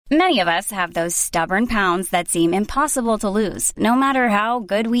Many of us have those stubborn pounds that seem impossible to lose, no matter how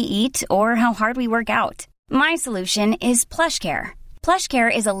good we eat or how hard we work out. My solution is PlushCare.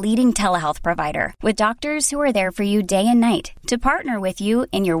 PlushCare is a leading telehealth provider with doctors who are there for you day and night to partner with you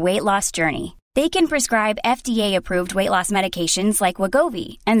in your weight loss journey. They can prescribe FDA-approved weight loss medications like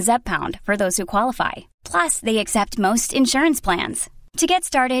Wegovy and Zepbound for those who qualify. Plus, they accept most insurance plans. To get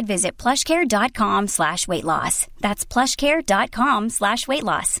started, visit plushcare.com/weightloss. That's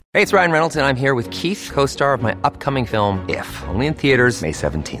plushcare.com/weightloss. Hey, it's Ryan Reynolds, and I'm here with Keith, co-star of my upcoming film, If, only in theaters May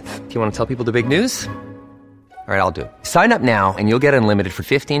 17th. Do you want to tell people the big news? All right, I'll do it. Sign up now and you'll get unlimited for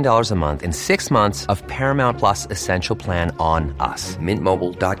 $15 a month and 6 months of Paramount Plus Essential Plan on us.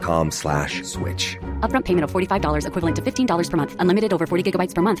 MintMobile.com/switch. Upfront payment of $45 equivalent to $15 per month. Unlimited over 40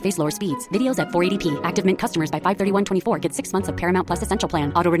 gigabytes per month. Face lower speeds. Videos at 480p. Active Mint customers by 531.24 get 6 months of Paramount Plus Essential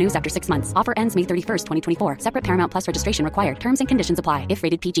Plan. Auto renews after 6 months. Offer ends May 31st, 2024. Separate Paramount Plus registration required. Terms and conditions apply if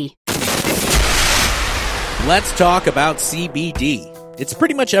rated PG. Let's talk about CBD. It's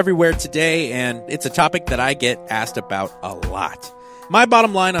pretty much everywhere today, and it's a topic that I get asked about a lot. My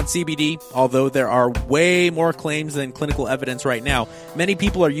bottom line on CBD, although there are way more claims than clinical evidence right now, many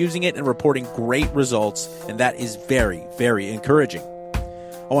people are using it and reporting great results, and that is very, very encouraging.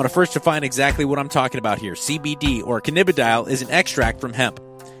 I want to first define exactly what I'm talking about here. CBD, or cannabidiol, is an extract from hemp.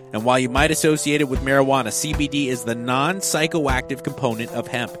 And while you might associate it with marijuana, CBD is the non-psychoactive component of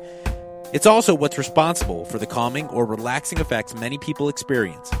hemp. It's also what's responsible for the calming or relaxing effects many people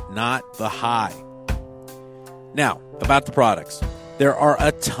experience, not the high. Now, about the products. There are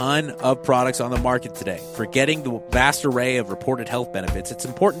a ton of products on the market today. Forgetting the vast array of reported health benefits, it's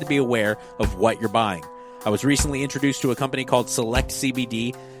important to be aware of what you're buying. I was recently introduced to a company called Select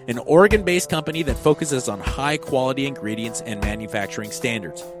CBD, an Oregon-based company that focuses on high-quality ingredients and manufacturing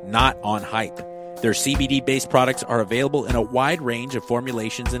standards, not on hype. Their CBD-based products are available in a wide range of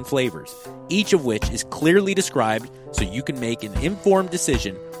formulations and flavors, each of which is clearly described so you can make an informed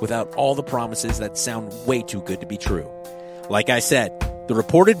decision without all the promises that sound way too good to be true. Like I said, the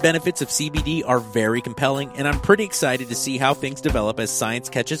reported benefits of CBD are very compelling, and I'm pretty excited to see how things develop as science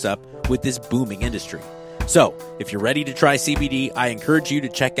catches up with this booming industry. So, if you're ready to try CBD, I encourage you to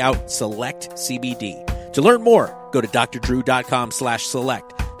check out Select CBD. To learn more, go to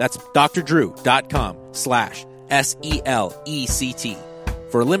drdrew.com/select. That's drdrew.com/SELECT.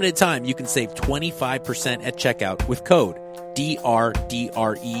 For a limited time, you can save 25% at checkout with code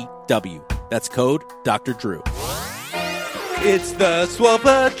DRDREW. That's code Dr. Drew. It's the Swole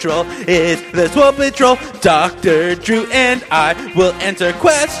Patrol. It's the Swole Patrol. Dr. Drew and I will answer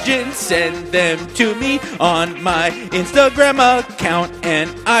questions. Send them to me on my Instagram account,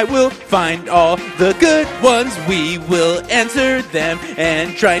 and I will find all the good ones. We will answer them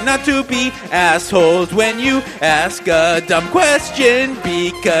and try not to be assholes when you ask a dumb question,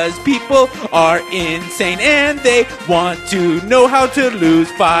 because people are insane and they want to know how to lose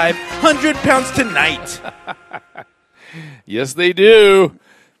 500 pounds tonight. Yes, they do.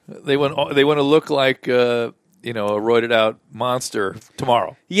 They want to look like a roided out monster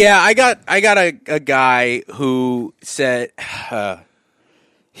tomorrow. Yeah, I got a guy who said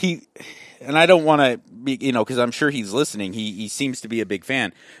he, and I don't want to be, because I'm sure he's listening. He seems to be a big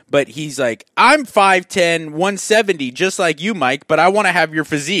fan, but he's like, I'm 5'10", 170, just like you, Mike, but I want to have your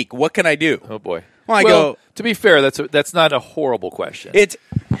physique. What can I do? Oh boy. Well, I go, to be fair, that's not a horrible question.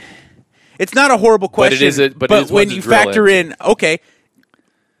 It's not a horrible question, but when you factor in, okay,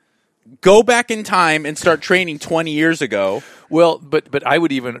 go back in time and start training 20 years ago. Well, but I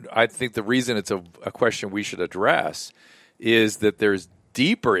think the reason it's a question we should address is that there's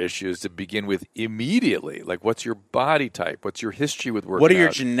deeper issues to begin with immediately. Like, what's your body type? What's your history with working out? What are your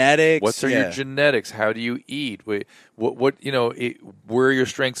genetics? What are your genetics? How do you eat? Where are your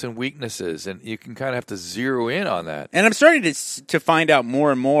strengths and weaknesses? And you can kind of have to zero in on that. And I'm starting to find out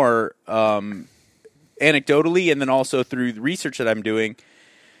more and more anecdotally, and then also through the research that I'm doing,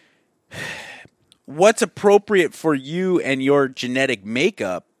 what's appropriate for you and your genetic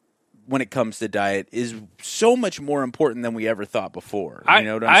makeup when it comes to diet is so much more important than we ever thought before. You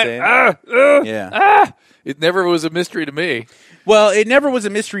know what I'm saying? Yeah. It never was a mystery to me. Well, it never was a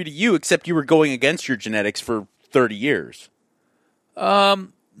mystery to you, except you were going against your genetics for 30 years.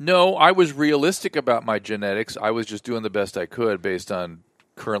 No, I was realistic about my genetics. I was just doing the best I could based on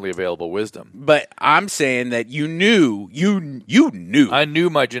currently available wisdom. But I'm saying that you knew. I knew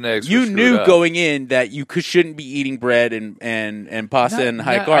my genetics were You screwed knew up. going in that you shouldn't be eating bread and pasta and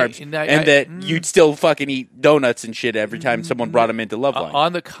high carbs, and that you'd still fucking eat donuts and shit every time someone brought them into Loveline.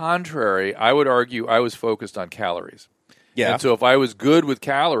 On the contrary, I would argue I was focused on calories. Yeah. And so if I was good with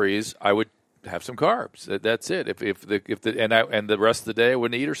calories, I would have some carbs. That's it. If the rest of the day I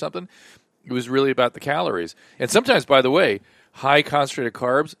wouldn't eat or something, it was really about the calories. And sometimes, by the way, high concentrated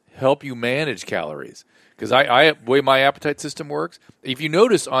carbs help you manage calories. Because way my appetite system works, if you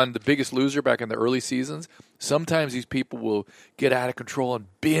notice on The Biggest Loser back in the early seasons, sometimes these people will get out of control and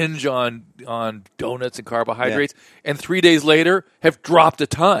binge on donuts and carbohydrates, and 3 days later have dropped a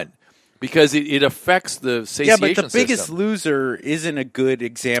ton because it affects the satiation system. Yeah, but The Biggest Loser isn't a good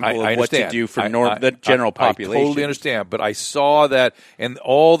example of what to do for the general population. I totally understand, but I saw that, and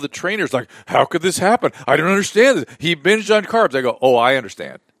all the trainers like, how could this happen? I don't understand this. He binged on carbs. I go, oh, I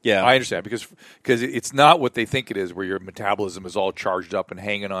understand. Yeah, I understand because it's not what they think it is, where your metabolism is all charged up and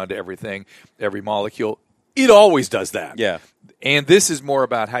hanging on to everything, every molecule. It always does that. Yeah, and this is more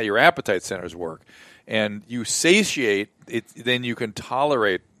about how your appetite centers work, and you satiate it, then you can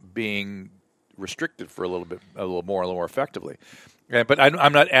tolerate being restricted for a little more effectively. But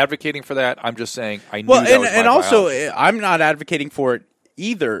I'm not advocating for that. I'm just saying I knew that was my and also biology. I'm not advocating for it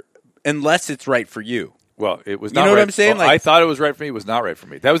either, unless it's right for you. Well, it was You not know right. what I'm saying? Well, Like- I thought it was right for me. It was not right for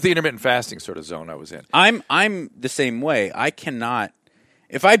me. That was the intermittent fasting sort of zone I was in. I'm the same way. I cannot,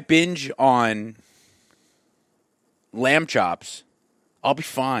 if I binge on lamb chops, I'll be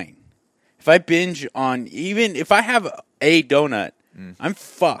fine. If I binge on, even if I have a donut, I'm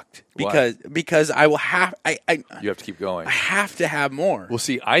fucked because I will have You have to keep going. I have to have more. Well,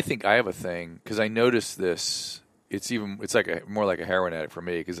 see, I think I have a thing because I noticed this. It's like more like a heroin addict for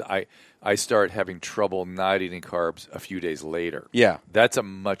me because I start having trouble not eating carbs a few days later. Yeah. That's a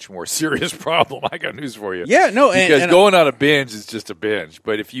much more serious problem. I got news for you. Yeah, no, because and going on a binge is just a binge.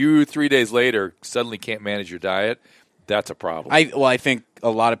 But if you 3 days later suddenly can't manage your diet, that's a problem. I think a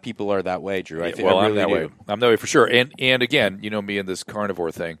lot of people are that way, Drew. I think I'm really that do. way. I'm that way for sure. And again, you know me in this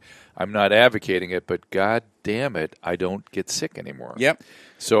carnivore thing. I'm not advocating it, but God damn it, I don't get sick anymore. Yep.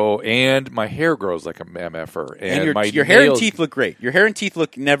 So, and my hair grows like a MFer. And your my hair and nails- teeth look great. Your hair and teeth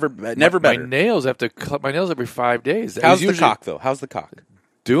look never better. My nails have to cut my nails every 5 days. How's the cock, though? How's the cock?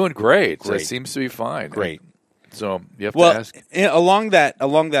 Doing great. Great. It seems to be fine. Great. So you have to Well, ask. along that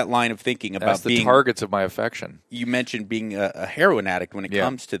line of thinking about That's the being targets of my affection. You mentioned being a heroin addict when it Yeah.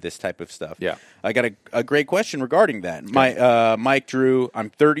 comes to this type of stuff. Yeah. I got a great question regarding that. Mike Drew, I'm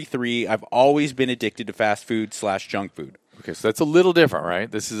 33. I've always been addicted to fast food / junk food. Okay, so that's a little different,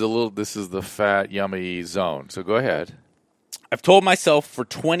 right? This is the fat, yummy zone. So go ahead. I've told myself for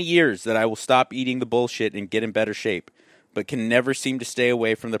 20 years that I will stop eating the bullshit and get in better shape, but can never seem to stay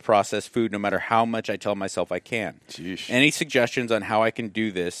away from the processed food no matter how much I tell myself I can. Sheesh. Any suggestions on how I can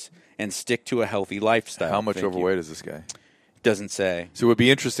do this and stick to a healthy lifestyle? How much Thank you. overweight is this guy? Doesn't say. So it would be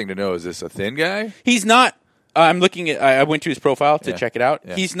interesting to know, is this a thin guy? He's not. I'm looking at. I went to his profile to Yeah. check it out.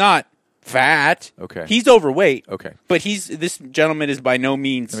 Yeah. He's not fat. Okay. He's overweight. Okay. But this gentleman is by no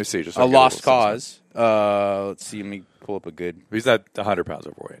means Let me see, just so a I get a lost little cause. Let's see. Let me pull up a good. He's not 100 pounds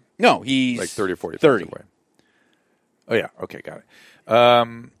overweight. No, he's Like 30 or 40 pounds 30. overweight. Oh, yeah. Okay, got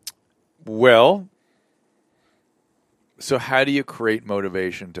it. Well, so how do you create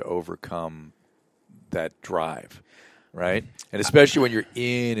motivation to overcome that drive, right? And especially when you're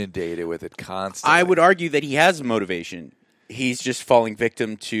inundated with it constantly. I would argue that he has motivation. He's just falling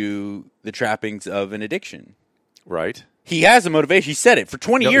victim to the trappings of an addiction. Right? He has a motivation. He said it. For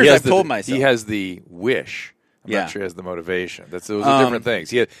 20 No, years, he has I've told myself. He has the wish. I'm Yeah. not sure he has the motivation. Those are different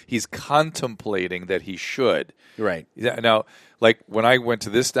things. He's contemplating that he should. Right. Yeah, now, like when I went to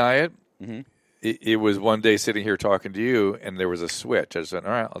this diet, Mm-hmm. it was one day sitting here talking to you, and there was a switch. I just said,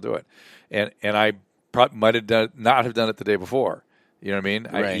 "All right, I'll do it," and I might have not have done it the day before. You know what I mean?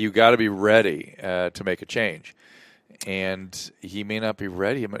 Right. You got to be ready to make a change, and he may not be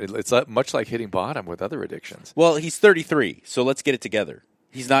ready. It's much like hitting bottom with other addictions. Well, he's 33, so let's get it together.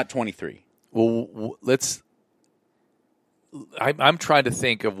 He's not 23. Well, let's. I'm trying to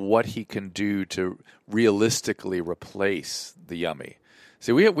think of what he can do to realistically replace the yummy.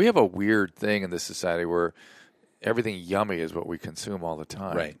 See, we have a weird thing in this society where everything yummy is what we consume all the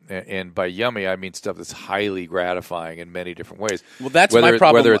time. Right. And by yummy, I mean stuff that's highly gratifying in many different ways. Well, that's whether my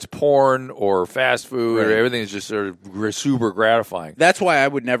problem. Whether it's porn or fast food, Right. or everything is just sort of super gratifying. That's why I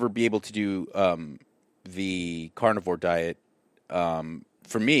would never be able to do the carnivore diet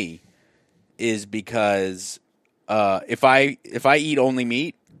for me is because if I eat only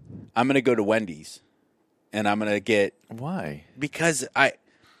meat, I'm going to go to Wendy's and I'm going to get Why? because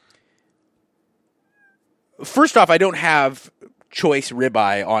first off, I don't have choice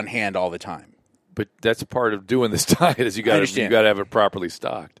ribeye on hand all the time. But that's part of doing this diet is you got understand. to have it properly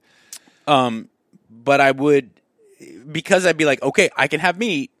stocked. But I would, because I'd be like, okay, I can have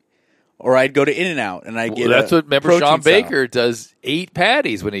meat, Or I'd go to In-N-Out and I'd get that's what, remember, protein Sean style. Baker does 8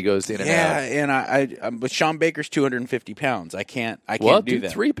 patties when he goes to In-N-Out. Yeah, and but Sean Baker's 250 pounds. I can't do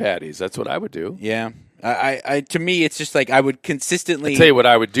that. 3 patties. That's what I would do. Yeah. I to me, it's just like I would consistently. I'll tell you what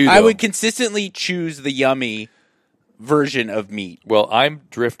I would do, though. I would consistently choose the yummy version of meat. Well, I'm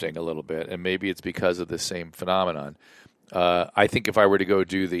drifting a little bit, and maybe it's because of the same phenomenon. I think if I were to go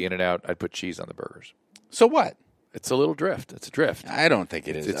do the In-N-Out, I'd put cheese on the burgers. So what? It's a little drift. It's a drift. I don't think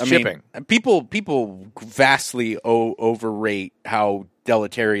it is. It's I shipping. mean, people vastly overrate how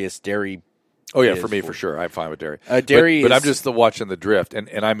deleterious dairy. Oh, yeah, is for me, for sure. I'm fine with dairy. Dairy but is- I'm just watching the drift, and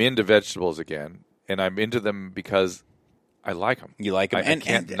I'm into vegetables again, and I'm into them because I like them. You like 'em. I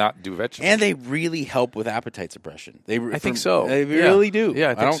can't not do vegetables. And they really help with appetite suppression. I think so. They Yeah. really do. Yeah,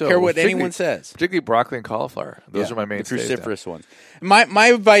 I think don't so. care what Particularly- anyone says. Particularly broccoli and cauliflower. Those are my main the cruciferous ones. My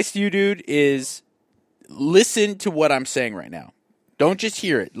advice to you, dude, is listen to what I'm saying right now. Don't just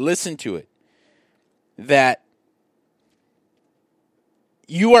hear it. Listen to it. That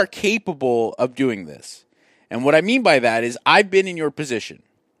you are capable of doing this. And what I mean by that is I've been in your position.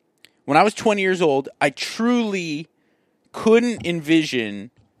 When I was 20 years old, I truly couldn't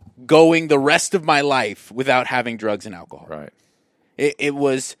envision going the rest of my life without having drugs and alcohol. Right. It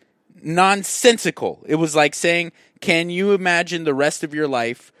was nonsensical. It was like saying, can you imagine the rest of your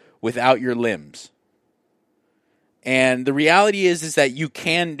life without your limbs? And the reality is that you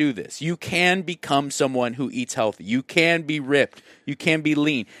can do this. You can become someone who eats healthy. You can be ripped. You can be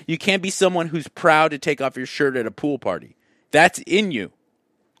lean. You can be someone who's proud to take off your shirt at a pool party. That's in you.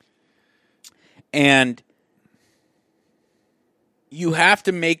 And you have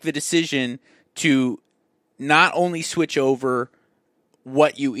to make the decision to not only switch over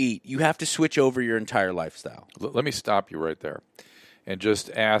what you eat, you have to switch over your entire lifestyle. Let me stop you right there and just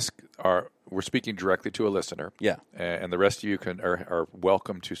ask we're speaking directly to a listener. Yeah. And the rest of you are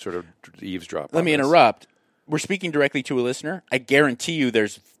welcome to sort of eavesdrop. Let me interrupt. We're speaking directly to a listener. I guarantee you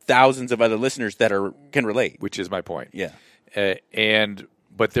there's thousands of other listeners that can relate. Which is my point. Yeah.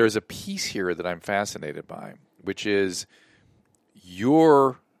 But there's a piece here that I'm fascinated by, which is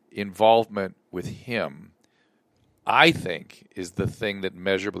your involvement with him, I think, is the thing that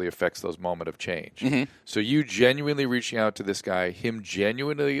measurably affects those moments of change. Mm-hmm. So you genuinely reaching out to this guy, him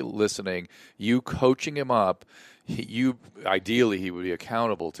genuinely listening, you coaching him up, ideally he would be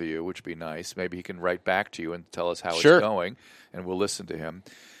accountable to you, which would be nice. Maybe he can write back to you and tell us how Sure. it's going, and we'll listen to him.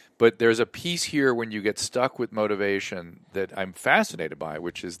 But there's a piece here when you get stuck with motivation that I'm fascinated by,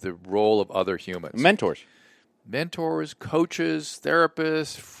 which is the role of other humans. Mentors, coaches,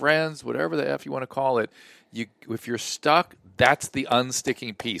 therapists, friends, whatever the F you want to call it. If you're stuck, that's the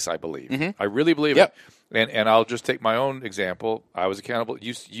unsticking piece, I believe. Mm-hmm. I really believe it. And I'll just take my own example. I was accountable.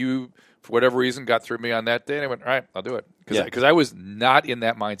 You for whatever reason, got through me on that day, and I went, all right, I'll do it. Because I was not in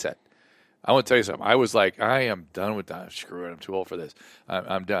that mindset. I want to tell you something. I was like, I am done with that. Screw it. I'm too old for this.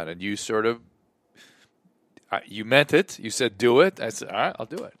 I'm done. And you sort of, you meant it. You said, do it. I said, all right, I'll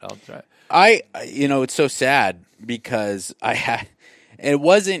do it. I'll try it. It's so sad because it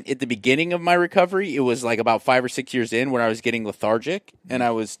wasn't at the beginning of my recovery. It was like about 5 or 6 years in when I was getting lethargic and I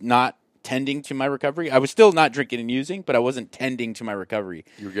was not tending to my recovery. I was still not drinking and using, but I wasn't tending to my recovery.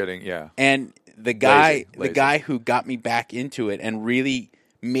 You were getting, And the guy, Lazy. the guy who got me back into it and really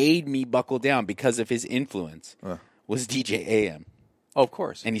made me buckle down because of his influence was DJ AM. Oh, of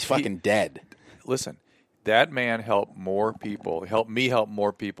course. And he's fucking dead. Listen, that man helped me help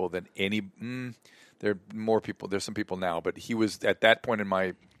more people than any. There are more people. There's some people now, but he was at that point in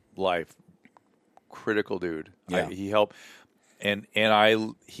my life, critical dude. Yeah. He helped, and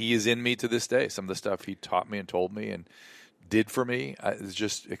he is in me to this day. Some of the stuff he taught me and told me and did for me is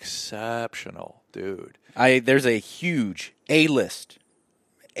just exceptional, dude. There's a huge A-list,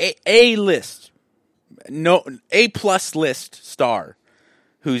 A-list, no A+ list star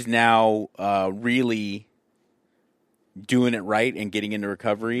who's now really doing it right and getting into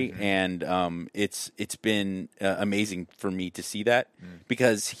recovery, and it's been amazing for me to see that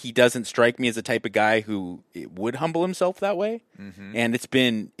because he doesn't strike me as the type of guy who would humble himself that way, and it's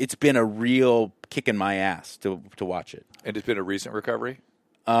been a real kick in my ass to watch it. And it's been a recent recovery.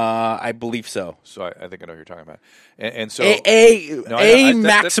 I believe so. So I think I know who you're talking about. And so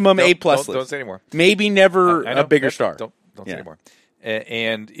maximum A+ list. Don't say anymore. Maybe never I know, a bigger star. Don't say anymore.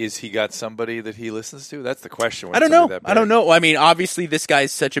 And is he got somebody that he listens to? That's the question. I don't know. I don't know. I mean, obviously, this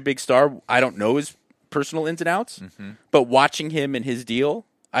guy's such a big star. I don't know his personal ins and outs. But watching him and his deal,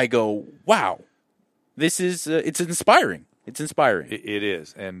 I go, wow, this is it's inspiring. It's inspiring. It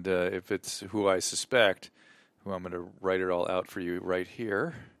is. And if it's who I suspect, who I'm going to write it all out for you right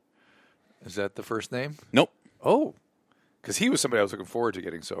here. Is that the first name? Nope. Oh, because he was somebody I was looking forward to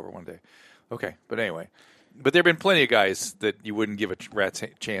getting sober one day. Okay, but anyway. But there have been plenty of guys that you wouldn't give a rat's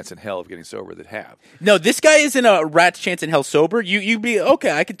chance in hell of getting sober that have. No, this guy isn't a rat's chance in hell sober. You'd be,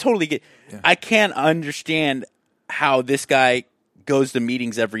 okay, I could totally get... Yeah. I can't understand how this guy goes to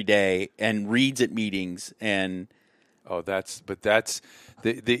meetings every day and reads at meetings and... Oh,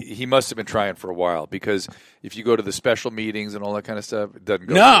 he must have been trying for a while, because if you go to the special meetings and all that kind of stuff, it doesn't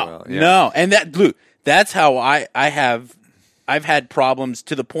go very well. Yeah. No, and that's how I've had problems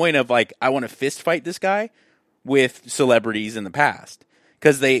to the point of like I want to fist fight this guy with celebrities in the past,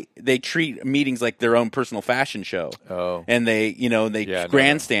 because they treat meetings like their own personal fashion show. Oh, and they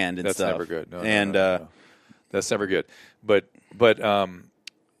grandstand and that's stuff. That's never good. No. That's never good. But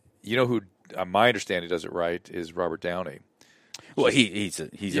you know who? My understanding does it right is Robert Downey. Well, he's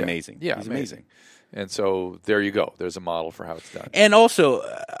amazing. Yeah, he's amazing. And so there you go. There's a model for how it's done. And also,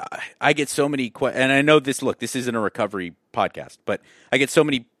 I get so many questions, and I know this. Look, this isn't a recovery podcast, but I get so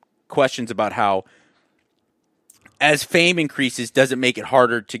many questions about how, as fame increases, does it make it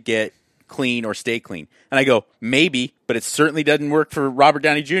harder to get clean or stay clean? And I go, maybe, but it certainly doesn't work for Robert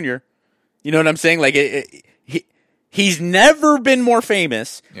Downey Jr. You know what I'm saying? Like, he's never been more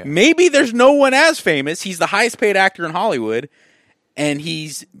famous. Yeah. Maybe there's no one as famous. He's the highest paid actor in Hollywood, and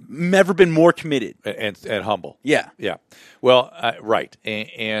he's never been more committed and humble. Yeah, yeah. Well, right,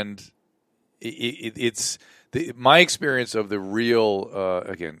 and it's my experience of the real.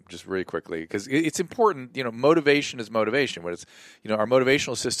 Again, just really quickly, because it's important. You know, motivation is motivation. When it's our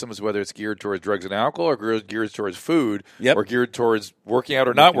motivational systems, whether it's geared towards drugs and alcohol, or geared towards food, or geared towards working out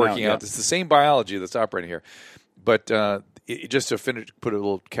or not working out. It's the same biology that's operating here. But just to put a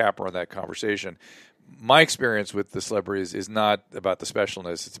little capper on that conversation, my experience with the celebrities is not about the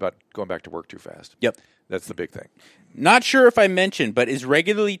specialness. It's about going back to work too fast. Yep. That's the big thing. Not sure if I mentioned, but is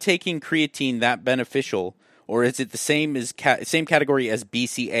regularly taking creatine that beneficial, or is it the same category as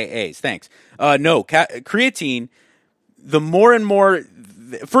BCAAs? Thanks. No, creatine, the more and more,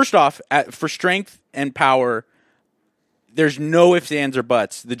 first off, for strength and power, there's no ifs, ands, or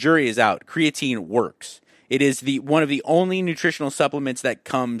buts. The jury is out. Creatine works. It is one of the only nutritional supplements that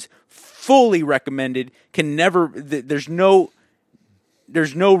comes fully recommended. There's no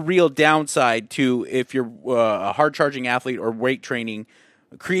real downside to if you're a hard charging athlete or weight training.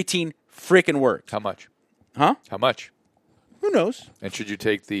 Creatine freaking works. How much? Huh? How much? Who knows? And should you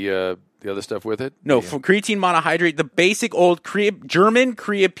take the other stuff with it? No, for creatine monohydrate, the basic old German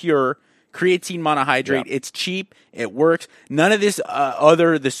Creapure creatine monohydrate. Yeah. It's cheap. It works. None of this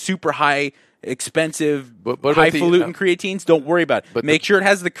the super high. Expensive, highfalutin creatines, don't worry about it. Make sure it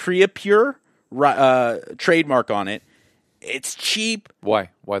has the Creapure trademark on it. It's cheap.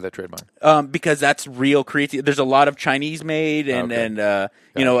 Why? Why that trademark? Because that's real creatine. There's a lot of Chinese made and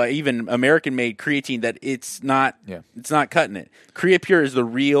even American made creatine that it's not cutting it. Creapure is the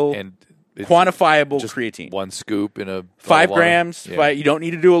real and quantifiable creatine. One scoop in a 5 grams. Yeah. You don't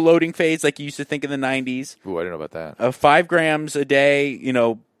need to do a loading phase like you used to think in the 90s. Ooh, I didn't know about that. 5 grams a day.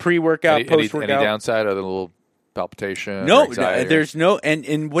 Pre-workout, post-workout. Any downside other than a little palpitation? No, there's no.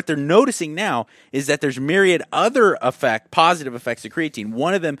 And what they're noticing now is that there's myriad other positive effects of creatine.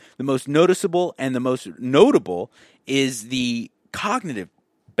 One of them, the most noticeable and the most notable, is the cognitive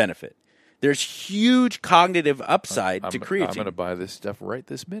benefit. There's huge cognitive upside to creatine. I'm going to buy this stuff right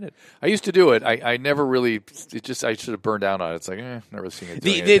this minute. I used to do it. I never really. I should have burned down on it. It's like, never seen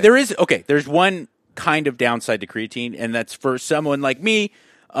it. There's one kind of downside to creatine, and that's for someone like me.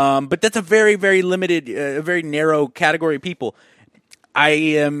 But that's a very, very limited, very narrow category of people. I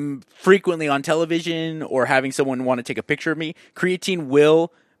am frequently on television or having someone want to take a picture of me. Creatine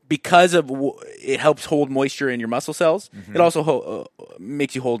will, because of it helps hold moisture in your muscle cells. Mm-hmm. It also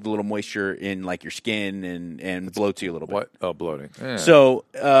makes you hold a little moisture in like your skin and bloats you a little bit. What? Oh, bloating. Yeah. So,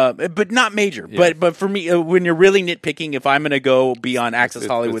 but not major. Yeah. But for me, when you're really nitpicking, if I'm going to go be on Access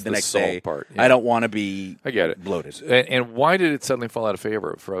Hollywood the next day, I don't want to be bloated. And why did it suddenly fall out of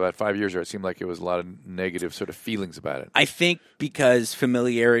favor? For about 5 years there, it seemed like it was a lot of negative sort of feelings about it. I think because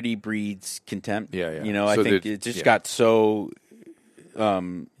familiarity breeds contempt. Yeah. I think it just got so...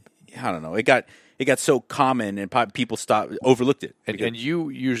 I don't know. It got so common, and people overlooked it. And you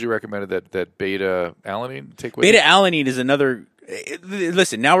usually recommended that beta alanine take with beta alanine is another.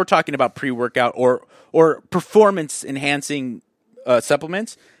 Listen, now we're talking about pre-workout or performance enhancing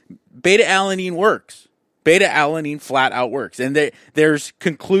supplements. Beta alanine works. Beta alanine flat out works, and there's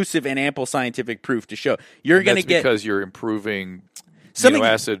conclusive and ample scientific proof to show you're going to get because you're improving amino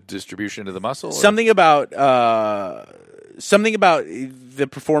acid distribution to the muscle. Something about the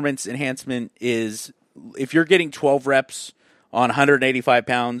performance enhancement is if you're getting 12 reps on 185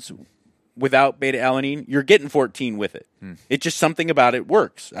 pounds without beta-alanine, you're getting 14 with it. It's just something about it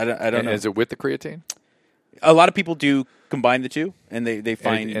works. I don't know. Is it with the creatine? A lot of people do combine the two, and they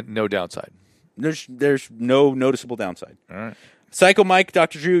find And no downside. there's no noticeable downside. All right. Psycho Mike,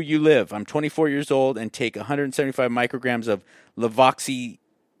 Dr. Drew, you live. I'm 24 years old and take 175 micrograms of levothyroxine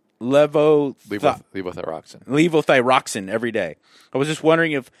every day. I was just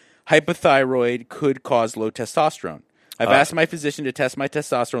wondering if hypothyroid could cause low testosterone. I've asked my physician to test my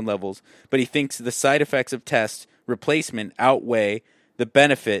testosterone levels, but he thinks the side effects of test replacement outweigh the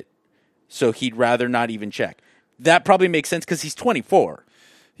benefit, so he'd rather not even check. That probably makes sense because he's 24.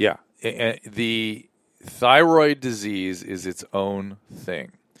 Yeah. The thyroid disease is its own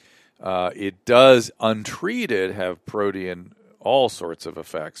thing. It does, untreated, have protein, all sorts of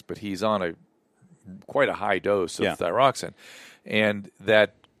effects, but he's on quite a high dose of thyroxine. And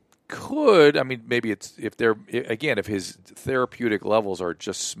that could, maybe it's, if his therapeutic levels are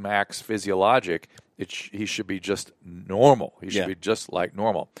just max physiologic, he should be just normal. He should be just like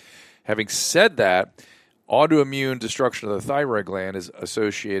normal. Having said that, autoimmune destruction of the thyroid gland is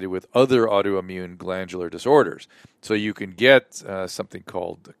associated with other autoimmune glandular disorders. So you can get something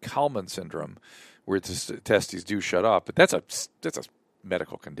called Kalman syndrome, where the testes do shut off. But that's a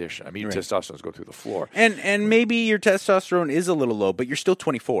medical condition. Testosterone go through the floor. And maybe your testosterone is a little low, but you're still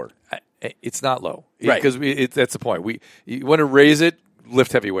 24. It's not low. Right. Because that's the point. You want to raise it,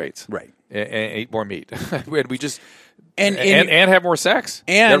 lift heavy weights. Right. And eat more meat. And we just... And have more sex.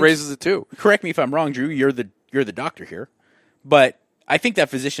 And that raises it too. Correct me if I'm wrong, Drew. You're the doctor here, but I think that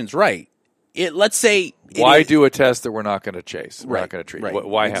physician's right. Let's say why do a test that we're not going to chase? We're right, not going to treat. Right.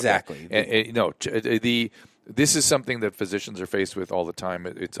 Why have exactly? that? This is something that physicians are faced with all the time.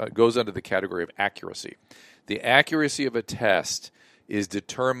 It goes under the category of accuracy. The accuracy of a test is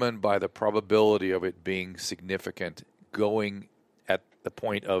determined by the probability of it being significant going at the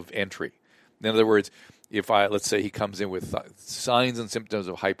point of entry. In other words, let's say he comes in with signs and symptoms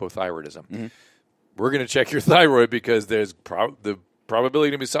of hypothyroidism, we're going to check your thyroid because there's the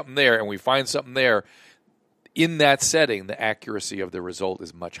probability to be something there, and we find something there. In that setting, the accuracy of the result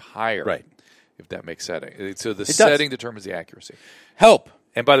is much higher. Right. If that makes setting. So the setting determines the accuracy. Help.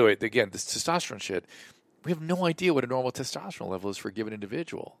 And by the way, again, this testosterone shit, we have no idea what a normal testosterone level is for a given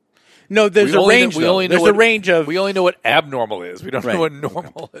individual. No, there's a range. There's a range of. We only know what abnormal is. We don't know what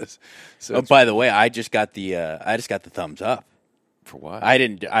normal is. So by the way, I just got the thumbs up. For what? I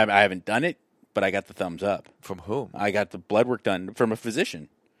haven't done it, but I got the thumbs up. From whom? I got the blood work done from a physician.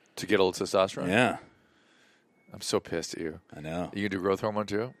 To get a little testosterone? Yeah. I'm so pissed at you. I know. You can do growth hormone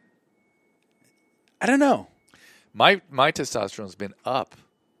too? I don't know. My testosterone's been up.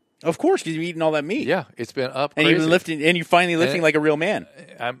 Of course, because you're eating all that meat. Yeah, it's been up. And crazy. you're lifting, and you're finally lifting like a real man.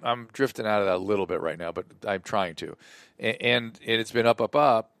 I'm drifting out of that a little bit right now, but I'm trying to. And it's been up to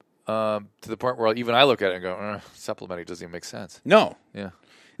the point where even I look at it and go, supplementing doesn't even make sense. No. Yeah.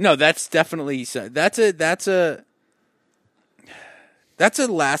 No, that's definitely that's a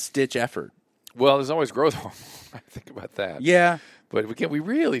last ditch effort. Well, there's always growth hormone. I think about that. Yeah. But we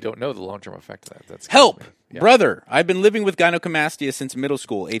really don't know the long-term effect of that. That's help, brother. I've been living with gynecomastia since middle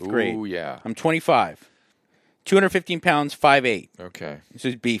school, 8th grade. Oh, yeah. I'm 25. 215 pounds, 5'8". Okay. This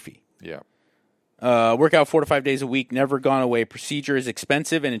is beefy. Yeah. Work out 4 to 5 days a week, never gone away. Procedure is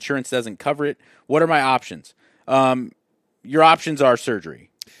expensive and insurance doesn't cover it. What are my options? Your options are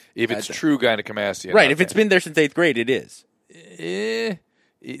surgery. If it's true gynecomastia. Right. If it's been there since 8th grade, it is.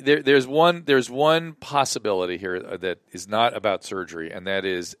 There's one possibility here that is not about surgery, and that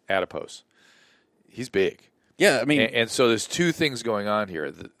is adipose. He's big. Yeah, I mean, and so there's two things going on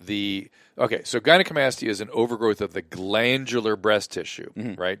here. So gynecomastia is an overgrowth of the glandular breast tissue,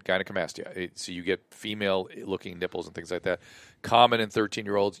 right? Gynecomastia. So you get female-looking nipples and things like that. Common in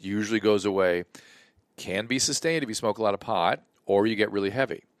 13-year-olds, usually goes away. Can be sustained if you smoke a lot of pot, or you get really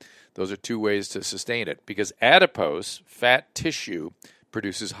heavy. Those are two ways to sustain it, because adipose, fat tissue,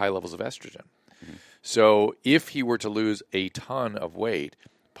 produces high levels of estrogen. So if he were to lose a ton of weight,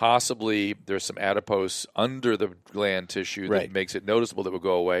 possibly there's some adipose under the gland tissue that makes it noticeable that would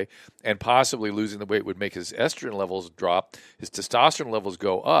go away, and possibly losing the weight would make his estrogen levels drop, his testosterone levels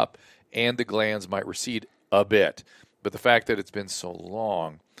go up, and the glands might recede a bit. But the fact that it's been so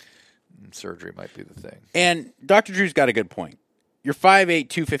long, surgery might be the thing. And Dr. Drew's got a good point. You're 5'8",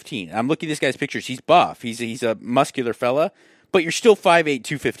 215. I'm looking at this guy's pictures. He's buff. He's a muscular fella, but you're still 5'8",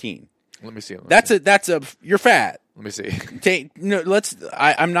 215. Let me see. You're fat. Let me see.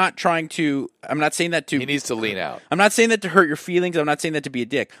 I'm not saying that to. He needs to lean out. I'm not saying that to hurt your feelings. I'm not saying that to be a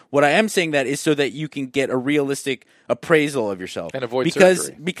dick. What I am saying that is so that you can get a realistic appraisal of yourself and avoid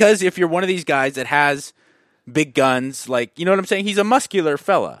surgery. Because if you're one of these guys that has big guns, like, you know what I'm saying? He's a muscular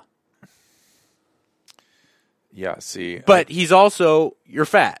fella. Yeah, see. But he's also, you're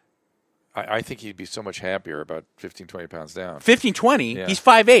fat. I think he'd be so much happier about 15, 20 pounds down. 15, 20? Yeah. He's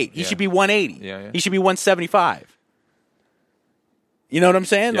 5'8". He Yeah. should be 180. Yeah. He should be 175. You know what I'm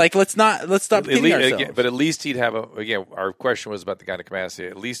saying? Yeah. Like, let's stop kidding ourselves. But at least he'd have our question was about the gynecomastia.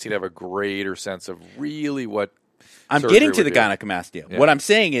 At least he'd have a greater sense of really what I'm surgery getting to would the do. gynecomastia. Yeah. What I'm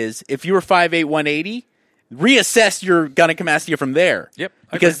saying is, if you were 5'8", 180, reassess your gynecomastia from there. Yep,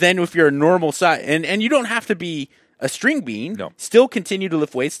 I Because agree. then if you're a normal size, and you don't have to be a string bean. No. Still continue to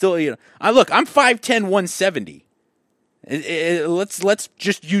lift weights. Still, I'm 5'10", 170. Let's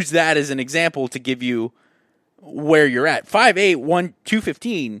just use that as an example to give you where you're at. 5'8",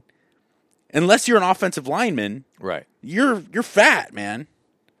 215. Unless you're an offensive lineman, Right. you're fat, man.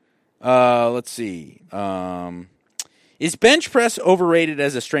 Let's see. Is bench press overrated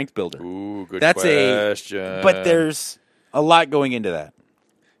as a strength builder? Ooh, good That's question. But there's a lot going into that.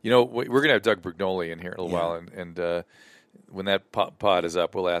 You know, we're going to have Doug Brignoli in here in a little while, and when that pod is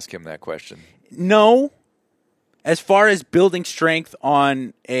up, we'll ask him that question. No. As far as building strength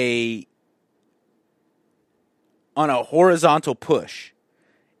on a horizontal push,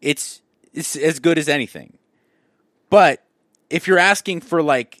 it's as good as anything. But if you're asking for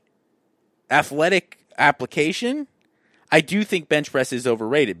athletic application, I do think bench press is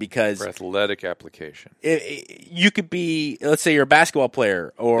overrated because For athletic application. you could be, let's say you're a basketball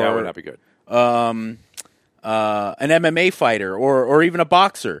player or That would not be good. an MMA fighter or even a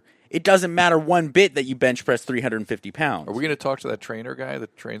boxer. It doesn't matter one bit that you bench press 350 pounds. Are we going to talk to that trainer guy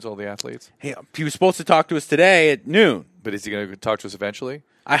that trains all the athletes? Hey, he was supposed to talk to us today at noon. But is he going to talk to us eventually?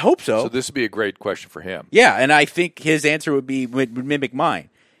 I hope so. So this would be a great question for him. Yeah, and I think his answer would mimic mine.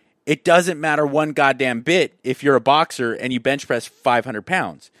 It doesn't matter one goddamn bit if you're a boxer and you bench press 500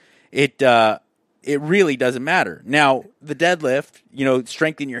 pounds. It really doesn't matter. Now, the deadlift,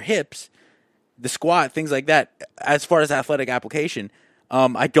 strengthen your hips, the squat, things like that. As far as athletic application,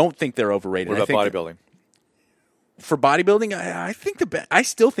 I don't think they're overrated. What about bodybuilding? For bodybuilding, I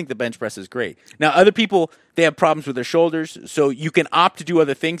still think the bench press is great. Now, other people, they have problems with their shoulders, so you can opt to do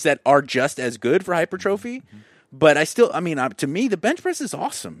other things that are just as good for hypertrophy. Mm-hmm. But to me, the bench press is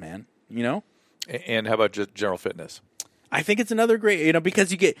awesome, man. And how about just general fitness? I think it's another great,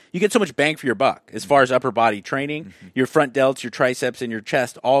 because you get so much bang for your buck as far as upper body training. Mm-hmm. Your front delts, your triceps, and your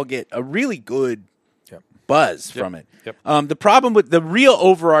chest all get a really good buzz from it. Yep. The real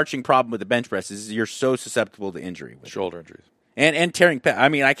overarching problem with the bench press is you're so susceptible to injury. With Shoulder injuries. And tearing pecs.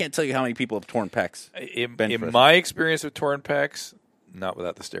 I can't tell you how many people have torn pecs. In my experience with torn pecs, not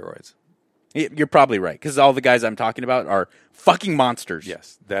without the steroids. You're probably right, because all the guys I'm talking about are fucking monsters.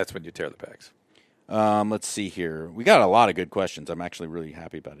 Yes, that's when you tear the pecs. Let's see here. We got a lot of good questions. I'm actually really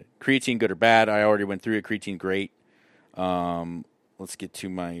happy about it. Creatine, good or bad? I already went through it. Creatine, great. Let's get to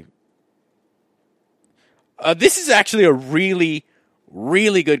my... this is actually a really,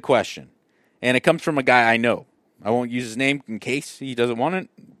 really good question. And it comes from a guy I know. I won't use his name in case he doesn't want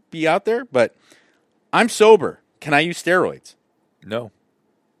to be out there, but I'm sober. Can I use steroids? No.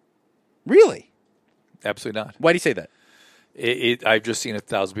 Really? Absolutely not. Why do you say that? I've just seen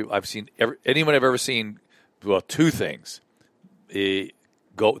 1,000 people. I've seen anyone I've ever seen. Well, two things. They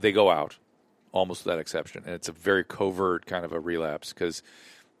go out, almost without exception, and it's a very covert kind of a relapse because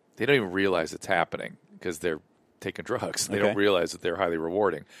they don't even realize it's happening because they're taking drugs. They don't realize that they're highly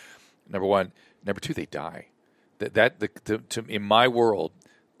rewarding. Number one. Number two, they die. In my world,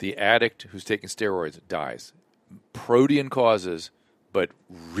 the addict who's taking steroids dies. Protein causes, but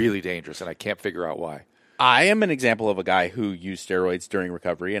really dangerous, and I can't figure out why. I am an example of a guy who used steroids during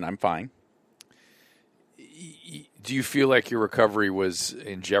recovery, and I'm fine. Do you feel like your recovery was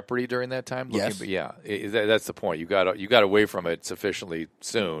in jeopardy during that time? Yes. That's the point. You got away from it sufficiently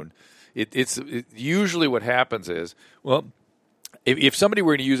soon. It's usually what happens is, well, if somebody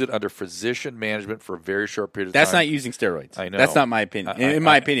were to use it under physician management for a very short period of time. That's not using steroids. I know. That's not my opinion. In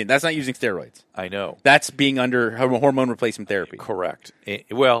my opinion, that's not using steroids. I know. That's being under hormone replacement therapy. Correct.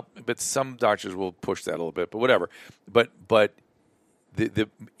 Well, but some doctors will push that a little bit, but whatever. But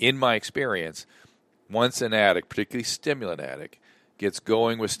in my experience, once an addict, particularly stimulant addict, gets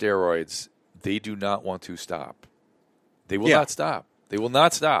going with steroids, they do not want to stop. They will not stop. They will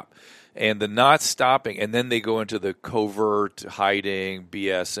not stop. And the not stopping, and then they go into the covert, hiding,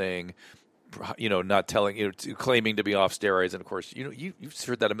 BSing, not telling, claiming to be off steroids. And of course, you've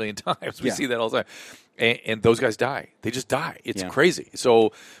heard that a million times. We see that all the time. And those guys die. They just die. It's Yeah. crazy.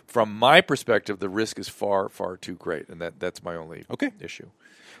 So from my perspective, the risk is far, far too great. And that's my only issue.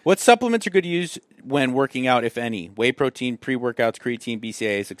 What supplements are good to use when working out, if any? Whey protein, pre-workouts, creatine,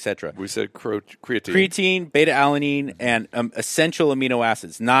 BCAAs, etc. We said creatine. Creatine, beta-alanine, and essential amino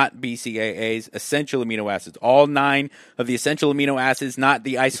acids, not BCAAs, essential amino acids. All 9 of the essential amino acids, not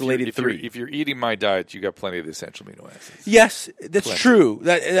the isolated 3. If you're eating my diet, you got plenty of the essential amino acids. Yes, that's true.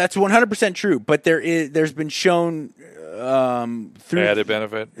 That's 100% true. But there's been shown through Added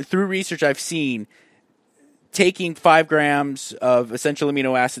benefit. through research I've seen, taking 5 grams of essential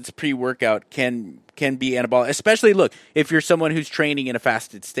amino acids pre-workout can be anabolic. Especially, look, if you're someone who's training in a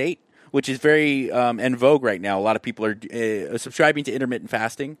fasted state, which is very en vogue right now. A lot of people are subscribing to intermittent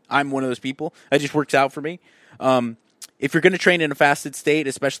fasting. I'm one of those people. It just works out for me. If you're going to train in a fasted state,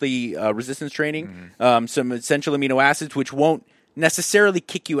 especially resistance training, some essential amino acids, which won't necessarily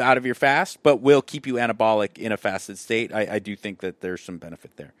kick you out of your fast, but will keep you anabolic in a fasted state, I do think that there's some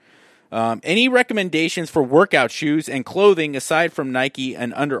benefit there. Any recommendations for workout shoes and clothing aside from Nike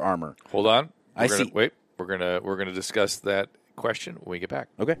and Under Armour? Hold on. Wait. We're gonna discuss that question when we get back.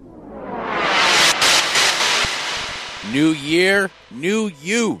 Okay. New year, new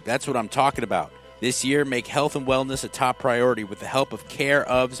you. That's what I'm talking about. This year, make health and wellness a top priority with the help of Care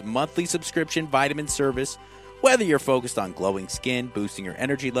of's monthly subscription vitamin service. Whether you're focused on glowing skin, boosting your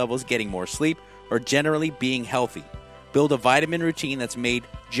energy levels, getting more sleep, or generally being healthy, build a vitamin routine that's made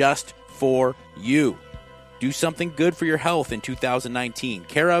just for you. Do something good for your health in 2019.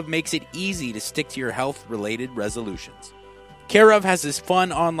 Care of makes it easy to stick to your health-related resolutions. Care of has this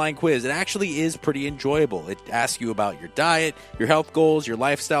fun online quiz. It actually is pretty enjoyable. It asks you about your diet, your health goals, your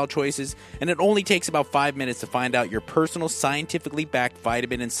lifestyle choices, and it only takes about 5 minutes to find out your personal scientifically backed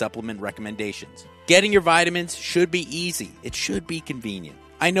vitamin and supplement recommendations. Getting your vitamins should be easy. It should be convenient.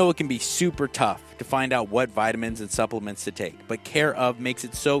 I know it can be super tough to find out what vitamins and supplements to take, but Care of makes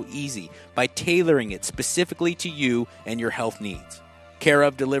it so easy by tailoring it specifically to you and your health needs. Care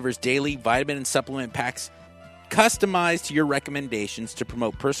of delivers daily vitamin and supplement packs customized to your recommendations to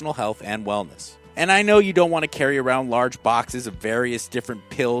promote personal health and wellness. And I know you don't want to carry around large boxes of various different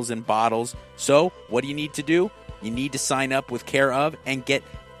pills and bottles, so what do you need to do? You need to sign up with Care of and get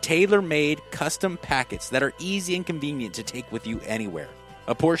tailor-made custom packets that are easy and convenient to take with you anywhere.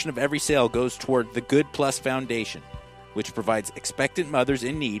 A portion of every sale goes toward the Good Plus Foundation, which provides expectant mothers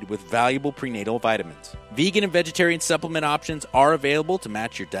in need with valuable prenatal vitamins. Vegan and vegetarian supplement options are available to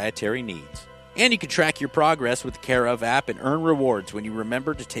match your dietary needs. And you can track your progress with the Care of app and earn rewards when you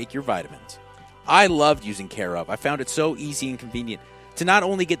remember to take your vitamins. I loved using Care of. I found it so easy and convenient to not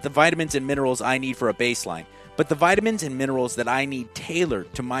only get the vitamins and minerals I need for a baseline, but the vitamins and minerals that I need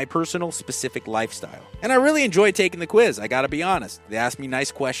tailored to my personal specific lifestyle. And I really enjoyed taking the quiz, I gotta be honest. They asked me nice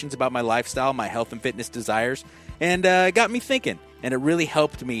questions about my lifestyle, my health and fitness desires, and it got me thinking. And it really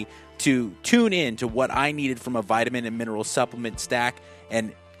helped me to tune in to what I needed from a vitamin and mineral supplement stack,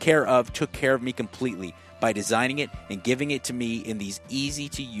 and Care of took care of me completely by designing it and giving it to me in these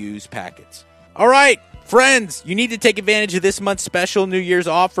easy-to-use packets. All right, friends, you need to take advantage of this month's special New Year's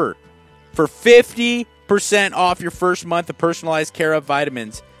offer. For 50% off your first month of personalized Care of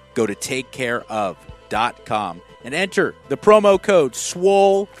vitamins, go to takecareof.com and enter the promo code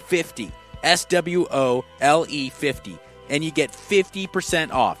SWOLE50, SWOLE 50, and you get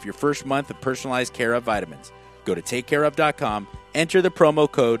 50% off your first month of personalized Care of vitamins. Go to takecareof.com, enter the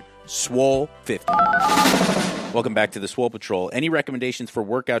promo code SWOLE50. Welcome back to the Swole Patrol. Any recommendations for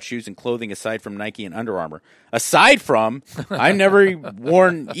workout shoes and clothing aside from Nike and Under Armour? Aside from, I've never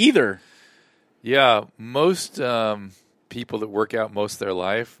worn either. Yeah, most people that work out most of their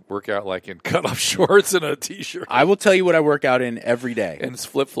life work out like in cut-off shorts and a T-shirt. I will tell you what I work out in every day. And it's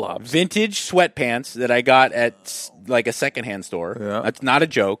flip-flops. Vintage sweatpants that I got at like a secondhand store. Yeah. That's not a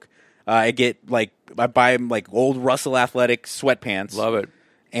joke. I buy like old Russell Athletic sweatpants. Love it.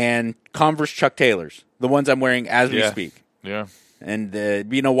 And Converse Chuck Taylors, the ones I'm wearing as we speak. Yeah. And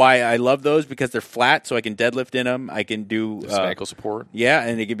you know why I love those? Because they're flat, so I can deadlift in them. I can do ankle support. Yeah,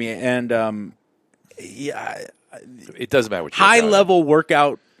 and they give me it doesn't matter what high level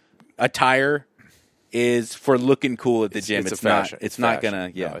workout attire is for looking cool at the gym. It's a fashion. It's not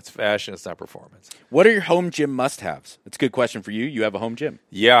gonna. Yeah, no, it's fashion. It's not performance. What are your home gym must-haves? It's a good question for you. You have a home gym.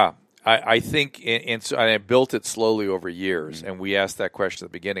 Yeah. I think, and I built it slowly over years, and we asked that question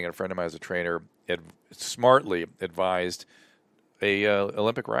at the beginning, and a friend of mine as a trainer smartly advised a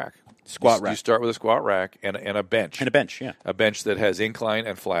Olympic rack. Squat rack. You start with a squat rack and a bench. And a bench, yeah. A bench that has incline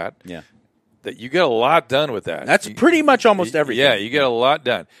and flat. Yeah. That you get a lot done with that. That's pretty much almost everything. Yeah, you get a lot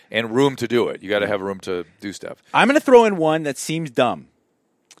done. And room to do it. You got to have room to do stuff. I'm going to throw in one that seems dumb.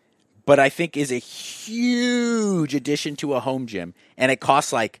 but I think is a huge addition to a home gym, and it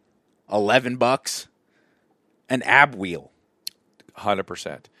costs like $11. An ab wheel.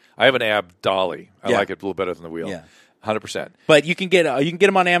 100%. I have an ab dolly. I Yeah. like it a little better than the wheel. Yeah. 100%. But you can get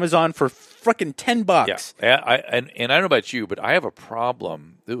them on Amazon for frickin' $10. Yeah. And I don't know about you, but I have a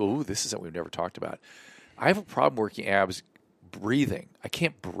problem. Ooh, this is something we've never talked about. I have a problem working abs breathing. I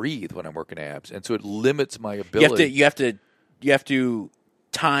can't breathe when I'm working abs, and so it limits my ability. You have to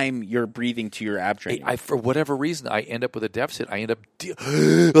time your breathing to your ab training. For whatever reason, I end up with a deficit. I end up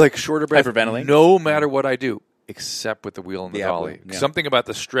like shorter breath, Hyperventilating? no matter what I do, except with the wheel and the The ab dolly. wheel, yeah. Something about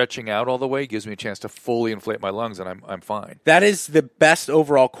the stretching out all the way gives me a chance to fully inflate my lungs, and I'm fine. That is the best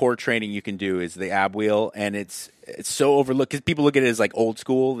overall core training you can do is the ab wheel, and it's so overlooked because people look at it as like old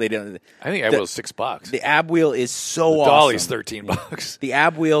school. They don't. I think ab wheel is $6. The ab wheel is so The awesome. dolly's $13. The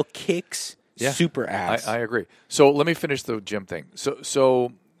ab wheel kicks Yeah. super ass. I agree. So let me finish the gym thing.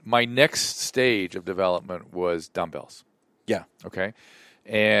 So my next stage of development was dumbbells. Yeah. Okay,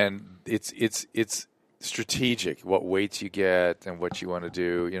 and it's strategic what weights you get and what you want to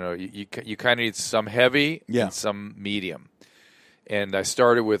do. You know, you kind of need some heavy and some medium. And I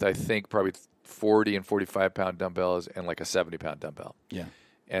started with I think probably 40 and 45 pound dumbbells and like a 70 pound dumbbell. Yeah.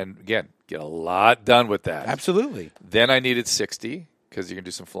 And again, get a lot done with that. Absolutely. Then I needed 60 because you can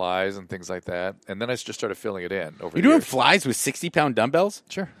do some flies and things like that. And then I just started filling it in over You're the doing years. flies with 60-pound dumbbells?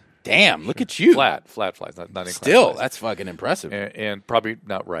 Sure. Damn, look at you. Flat flies, not inclined Still, flies. that's fucking impressive. And probably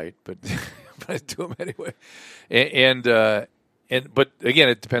not right, but but I do them anyway. But again,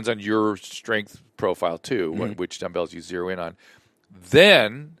 it depends on your strength profile too, which dumbbells you zero in on.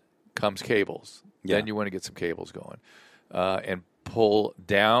 Then comes cables. Yeah. Then you want to get some cables going, and pull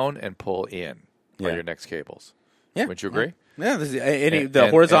down and pull in are your next cables. Yeah. Wouldn't you agree? Yeah, the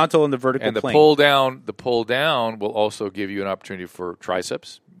horizontal and the vertical and the plane. pull down will also give you an opportunity for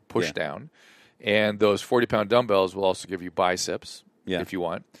triceps, push down, and those 40-pound dumbbells will also give you biceps if you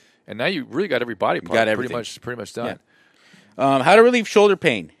want. And now you really got every body part got pretty everything. much done. Yeah. How to relieve shoulder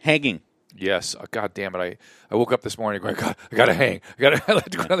pain? Hanging. Yes. God damn it. I woke up this morning going, God, I got to hang. I like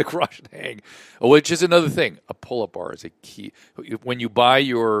to go down the garage and hang. Which is another thing. A pull-up bar is a key. When you buy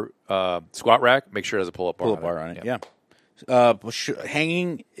your squat rack, make sure it has a pull-up bar On it. Yeah.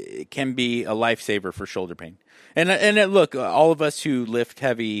 Hanging can be a lifesaver for shoulder pain. And look, all of us who lift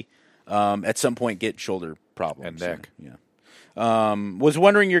heavy at some point get shoulder problems. And neck. Yeah. Was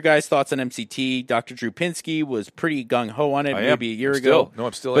wondering your guys' thoughts on MCT. Dr. Drew Pinsky was pretty gung-ho on it maybe a year ago.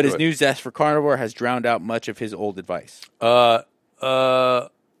 I'm still But into his it. new zest for carnivore has drowned out much of his old advice. I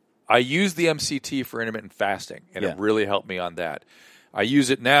use the MCT for intermittent fasting, and it really helped me on that. I use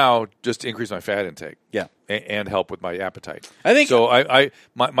it now just to increase my fat intake. Yeah. And help with my appetite. I think so.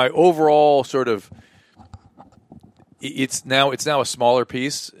 My overall sort of it's now a smaller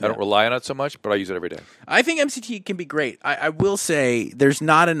piece. I don't rely on it so much, but I use it every day. I think MCT can be great. I will say there's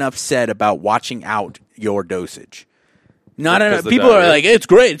not enough said about watching out your dosage. Not enough. People are like, it's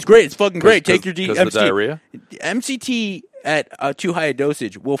great, it's fucking great. Take your MCT. MCT. The diarrhea? MCT at too high a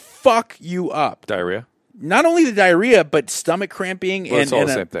dosage will fuck you up. Diarrhea? Not only the diarrhea, but stomach cramping it's all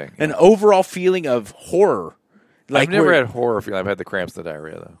the same thing. An overall feeling of horror. I've never had horror feeling. I've had the cramps and the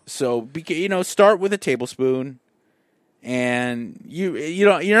diarrhea though. So start with a tablespoon, and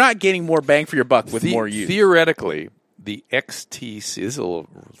you're not getting more bang for your buck with more use. Theoretically, the XTC this is a little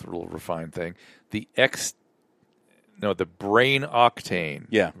refined thing. The brain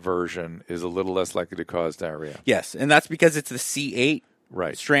octane version is a little less likely to cause diarrhea. Yes, and that's because it's the C8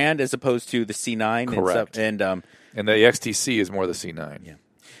 strand as opposed to the C9. Correct. And the XTC is more the C9. Yeah.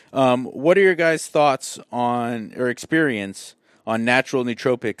 What are your guys' thoughts on or experience on natural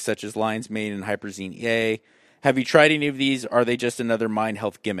nootropics such as Lion's Mane and Hyperzine A? Have you tried any of these? Are they just another mind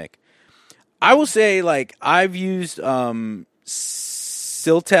health gimmick? I will say, I've used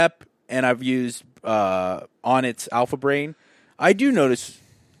Siltep and I've used Onnit's Alpha Brain. I do notice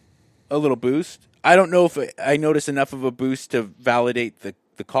a little boost. I don't know if I notice enough of a boost to validate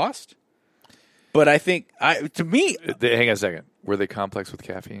the cost, but I think to me, hang on a second. Were they complex with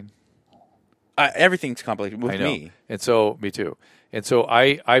caffeine? Everything's complex with I know. me, and so me too. And so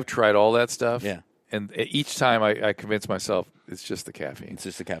I've tried all that stuff. Yeah. And each time I convince myself it's just the caffeine. It's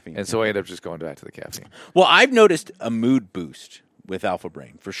just the caffeine. And so I end up just going back to the caffeine. Well, I've noticed a mood boost with Alpha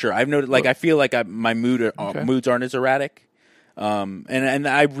Brain for sure. I've noticed, I feel like my moods aren't as erratic, and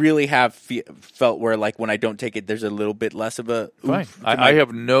I really have felt where when I don't take it, there's a little bit less of a. Fine. I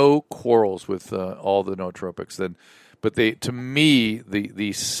have no quarrels with all the nootropics. But to me,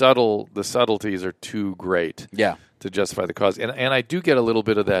 the subtleties are too great. Yeah. To justify the cause, and I do get a little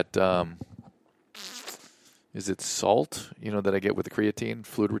bit of that. is it salt, that I get with the creatine,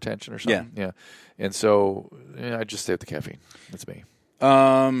 fluid retention or something? Yeah. And so I just stay with the caffeine. That's me.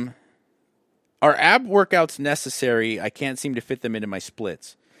 Are ab workouts necessary? I can't seem to fit them into my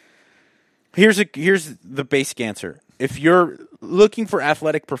splits. Here's the basic answer. If you're looking for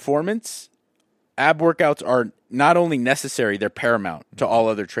athletic performance, ab workouts are not only necessary, they're paramount to all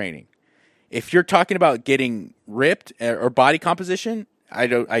other training. If you're talking about getting ripped or body composition, I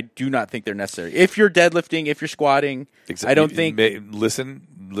do not think they're necessary. If you're deadlifting, if you're squatting, I don't think.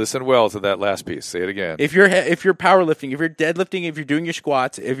 Listen well to that last piece. Say it again. If you're powerlifting, if you're deadlifting, if you're doing your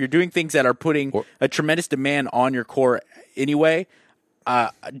squats, if you're doing things that are putting a tremendous demand on your core anyway,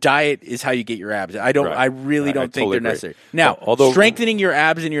 diet is how you get your abs. I really don't think totally they're necessary. Now, although strengthening your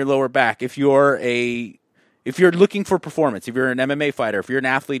abs and your lower back, if you're looking for performance, if you're an MMA fighter, if you're an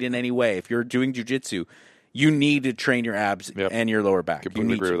athlete in any way, if you're doing jiu-jitsu, you need to train your abs and your lower back.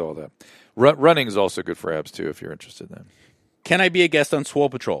 Completely agree with all that. Running is also good for abs too, if you're interested in that. Can I be a guest on Swole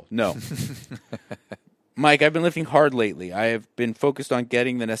Patrol? No. Mike, I've been lifting hard lately. I have been focused on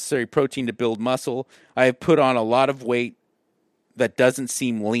getting the necessary protein to build muscle. I have put on a lot of weight that doesn't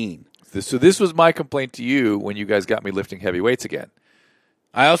seem lean. So this was my complaint to you when you guys got me lifting heavy weights again.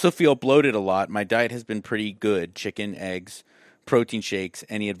 I also feel bloated a lot. My diet has been pretty good. Chicken, eggs, protein shakes.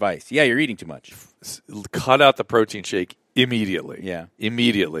 Any advice? Yeah, you're eating too much. Cut out the protein shake immediately. Yeah.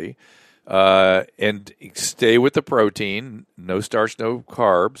 Immediately. And stay with the protein, no starch, no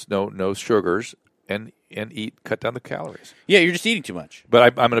carbs, no sugars, and cut down the calories. Yeah, you're just eating too much. But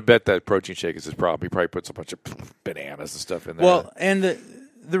I'm going to bet that protein shake is his problem. He probably puts a bunch of bananas and stuff in there. Well, and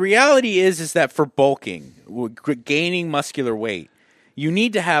the reality is that for bulking, gaining muscular weight, you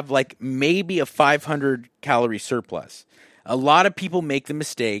need to have like maybe a 500 calorie surplus. A lot of people make the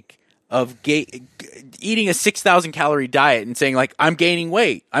mistake of eating a 6,000 calorie diet and saying, like, I'm gaining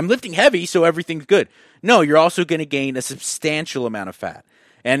weight. I'm lifting heavy, so everything's good. No, you're also going to gain a substantial amount of fat.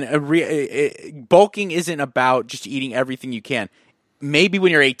 And bulking isn't about just eating everything you can. Maybe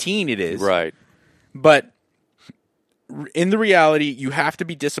when you're 18 it is. Right. But in the reality, you have to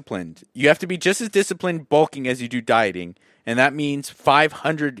be disciplined. You have to be just as disciplined bulking as you do dieting. And that means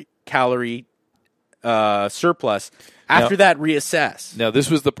 500 calorie surplus. After that, reassess. Now,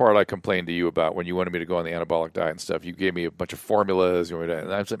 this was the part I complained to you about when you wanted me to go on the anabolic diet and stuff. You gave me a bunch of formulas, and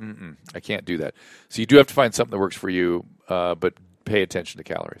I said, I can't do that. So you do have to find something that works for you, but pay attention to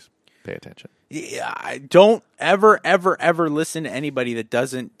calories. Pay attention. Yeah, don't ever listen to anybody that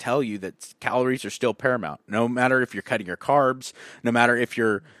doesn't tell you that calories are still paramount. No matter if you're cutting your carbs, no matter if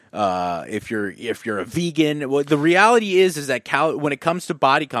you're a vegan. Well, the reality is that when it comes to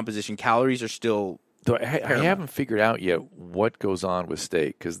body composition, calories are still. I haven't figured out yet what goes on with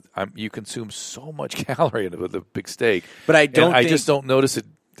steak because you consume so much calorie with a big steak. But I just don't notice it.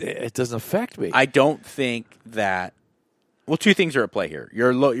 It doesn't affect me. I don't think that. Well, two things are at play here.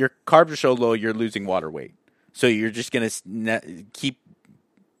 Your carbs are so low, you're losing water weight. So you're just going to keep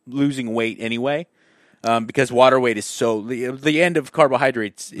losing weight anyway because water weight is so. The end of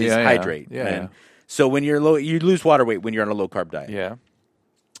carbohydrates is hydrate. Yeah. So when you're low, you lose water weight when you're on a low carb diet. Yeah.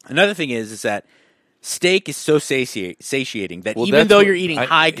 Another thing is that. Steak is so satiating that even though you're eating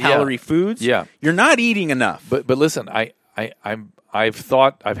high-calorie foods, you're not eating enough. But listen, I've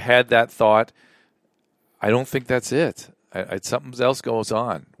had that thought. I don't think that's it. Something else goes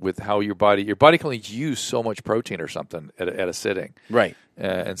on with how your body can only use so much protein or something at a sitting. Right.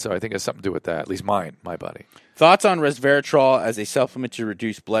 And so I think it has something to do with that, at least my body. Thoughts on resveratrol as a supplement to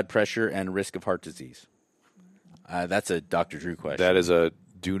reduce blood pressure and risk of heart disease? That's a Dr. Drew question. That is a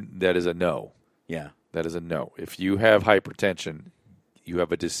no. Yeah. That is a no. If you have hypertension, you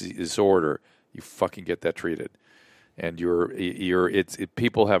have a disorder, you fucking get that treated. And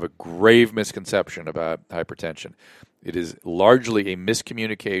people have a grave misconception about hypertension. It is largely a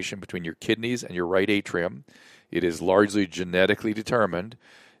miscommunication between your kidneys and your right atrium. It is largely genetically determined.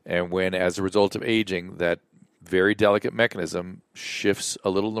 And when, as a result of aging, that very delicate mechanism shifts a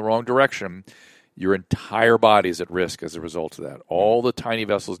little in the wrong direction, your entire body is at risk as a result of that. All the tiny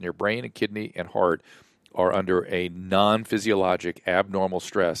vessels in your brain and kidney and heart are under a non-physiologic, abnormal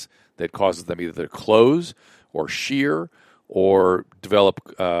stress that causes them either to close or shear or develop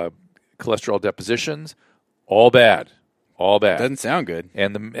cholesterol depositions. All bad. All bad. Doesn't sound good.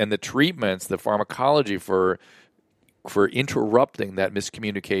 And the treatments, the pharmacology for interrupting that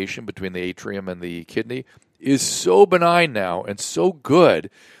miscommunication between the atrium and the kidney is so benign now and so good.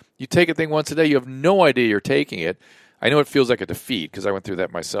 You take a thing once a day, you have no idea you're taking it. I know it feels like a defeat because I went through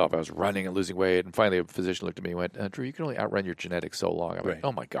that myself. I was running and losing weight, and finally a physician looked at me and went, Drew, you can only outrun your genetics so long. I'm like,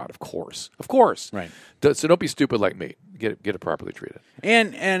 oh my God, of course. Right. So don't be stupid like me. Get it properly treated.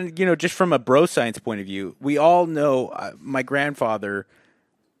 And just from a bro science point of view, we all know my grandfather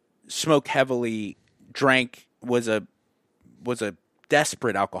smoked heavily, drank, was a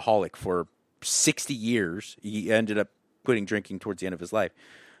desperate alcoholic for 60 years. He ended up quitting drinking towards the end of his life,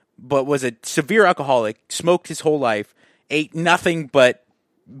 but was a severe alcoholic, smoked his whole life, ate nothing but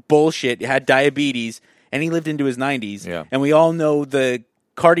bullshit, had diabetes, and he lived into his 90s. Yeah. And we all know the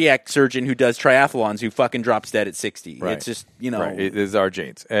cardiac surgeon who does triathlons who fucking drops dead at 60. Right. It's just, Right. It is our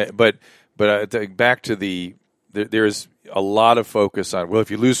genes. But back to there's a lot of focus on, well,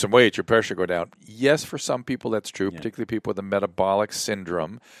 if you lose some weight, your pressure go down. Yes, for some people that's true, particularly people with a metabolic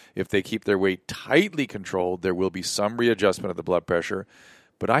syndrome. If they keep their weight tightly controlled, there will be some readjustment of the blood pressure.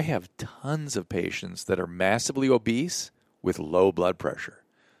 But I have tons of patients that are massively obese with low blood pressure.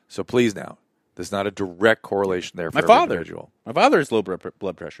 So please now, there's not a direct correlation there for every individual. My father has low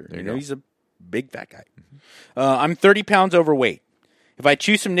blood pressure. There you go. He's a big fat guy. I'm 30 pounds overweight. If I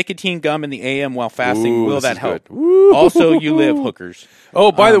chew some nicotine gum in the AM while fasting, will that help? Also, you live, hookers.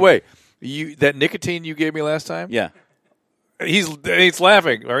 Oh, by the way, that nicotine you gave me last time? Yeah. He's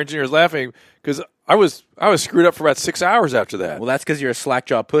laughing. Our engineer's laughing because I was screwed up for about 6 hours after that. Well, that's because you're a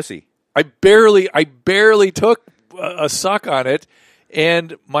slack-jawed pussy. I barely took a suck on it,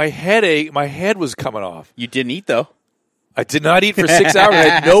 and my head was coming off. You didn't eat, though. I did not eat for 6 hours. I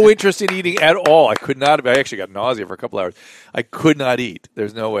had no interest in eating at all. I could not have. I actually got nausea for a couple hours. I could not eat.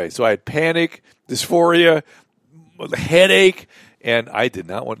 There's no way. So I had panic, dysphoria, headache, and I did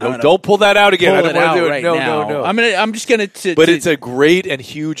not want. No, don't pull that out again. I don't want to do it. Right no, now. no. I'm just gonna. But it's a great and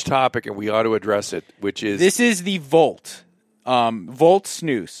huge topic, and we ought to address it. Which is this is the Volt, Volt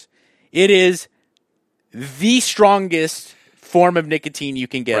snus. It is the strongest form of nicotine you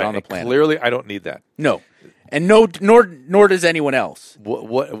can get on the planet. Clearly, I don't need that. No. And nor does anyone else.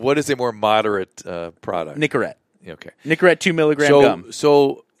 What is a more moderate product? Nicorette. Okay. Nicorette 2 milligram gum.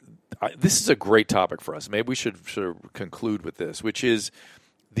 So this is a great topic for us. Maybe we should sort of conclude with this, which is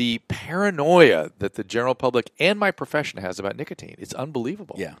the paranoia that the general public and my profession has about nicotine. It's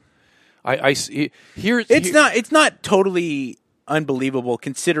unbelievable. Yeah. I see. It's not totally unbelievable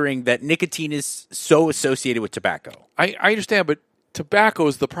considering that nicotine is so associated with tobacco. I understand, but tobacco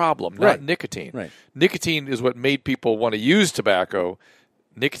is the problem, not nicotine. Right. Nicotine is what made people want to use tobacco.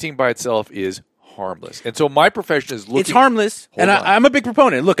 Nicotine by itself is harmless. And so my profession is looking... It's harmless, and I'm a big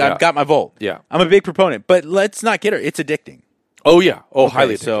proponent. Look, I've got my Volt. Yeah. I'm a big proponent, but let's not get her. It's addicting. Oh, yeah. Oh,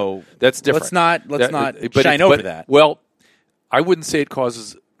 highly addicting. So that's different. Let's not shine over that. Well, I wouldn't say it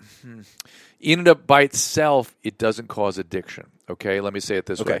causes... In and of by itself, it doesn't cause addiction. Okay? Let me say it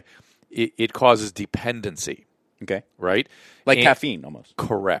this way. It causes dependency. Okay. Right? Like caffeine, almost.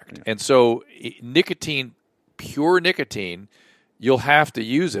 Correct. Yeah. And so nicotine, pure nicotine, you'll have to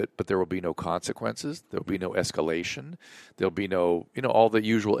use it, but there will be no consequences. There will be no escalation. There'll be no, all the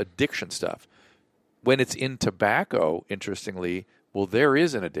usual addiction stuff. When it's in tobacco, interestingly, well, there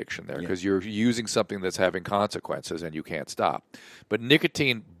is an addiction there because you're using something that's having consequences and you can't stop. But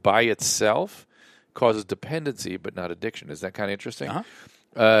nicotine by itself causes dependency, but not addiction. Is that kind of interesting?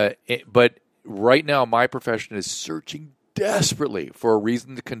 Uh-huh. But right now, my profession is searching desperately for a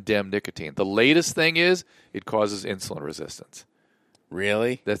reason to condemn nicotine. The latest thing is it causes insulin resistance.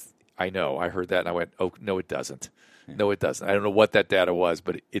 Really? I know. I heard that and I went, oh, no, it doesn't. No, it doesn't. I don't know what that data was,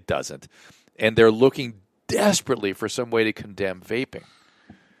 but it doesn't. And they're looking desperately for some way to condemn vaping.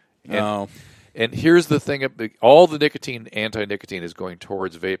 And here's the thing. All the nicotine, anti-nicotine is going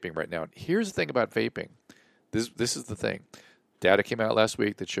towards vaping right now. And here's the thing about vaping. This is the thing. Data came out last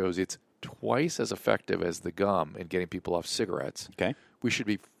week that shows it's twice as effective as the gum in getting people off cigarettes. Okay. We should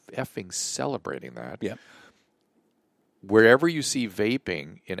be effing celebrating that. Yeah. Wherever you see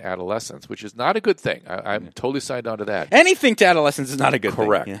vaping in adolescence, which is not a good thing. I'm totally signed on to that. Anything to adolescence is not a good thing.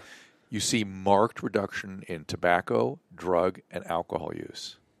 Correct. Yeah. You see marked reduction in tobacco, drug, and alcohol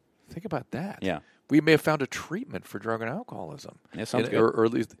use. Think about that. Yeah. We may have found a treatment for drug and alcoholism. Yeah, sounds good. Or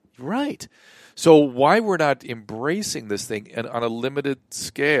at least, right. So why we're not embracing this thing on a limited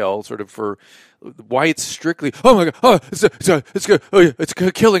scale, sort of for why it's strictly, oh my God, it's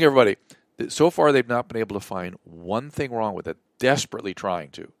killing everybody. So far, they've not been able to find one thing wrong with it, desperately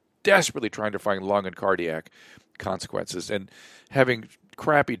trying to find lung and cardiac consequences, and having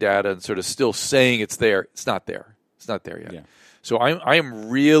crappy data and sort of still saying it's there. It's not there. It's not there yet. Yeah. So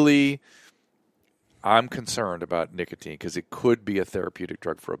I'm concerned about nicotine because it could be a therapeutic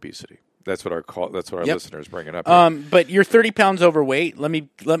drug for obesity. That's what our listeners bring it up. But you're 30 pounds overweight. Let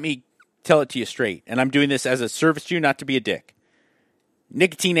me tell it to you straight, and I'm doing this as a service to you, not to be a dick.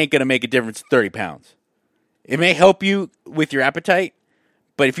 Nicotine ain't going to make a difference in 30 pounds. It may help you with your appetite,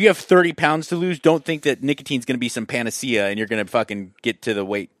 but if you have 30 pounds to lose, don't think that nicotine's going to be some panacea and you're going to fucking get to the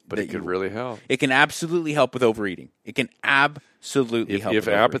weight. But it could really help. It can absolutely help with overeating. It can absolutely help if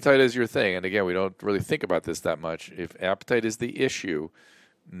with appetite is your thing, and again, we don't really think about this that much. If appetite is the issue,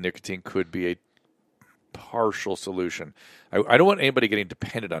 nicotine could be a partial solution. I don't want anybody getting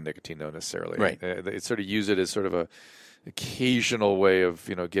dependent on nicotine, though, necessarily. Right. They sort of use it as sort of a occasional way of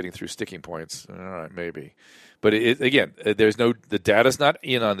getting through sticking points. All right, maybe. But again, the data's not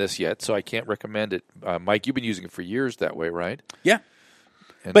in on this yet, so I can't recommend it. Mike, you've been using it for years that way, right? Yeah.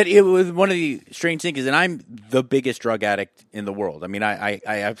 But it was one of the strange things, and I'm the biggest drug addict in the world. I mean, I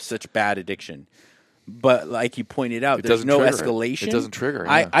have such bad addiction. But like you pointed out, there's no escalation. It doesn't trigger.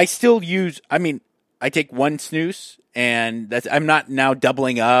 Yeah. I still use, I take one snooze, and I'm not now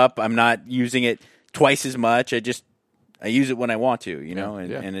doubling up. I'm not using it twice as much. I use it when I want to,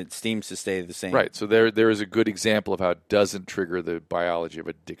 and it seems to stay the same. Right. So there is a good example of how it doesn't trigger the biology of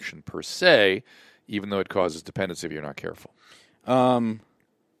addiction per se, even though it causes dependency if you're not careful.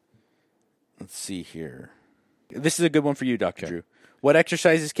 Let's see here. This is a good one for you, Dr. Drew. What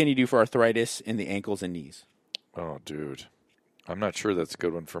exercises can you do for arthritis in the ankles and knees? Oh, dude. I'm not sure that's a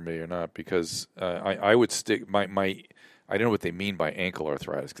good one for me or not, because I would stick I don't know what they mean by ankle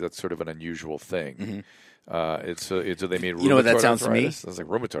arthritis, because that's sort of an unusual thing. Mm-hmm. Do they mean rheumatoid what that sounds arthritis? to me? Sounds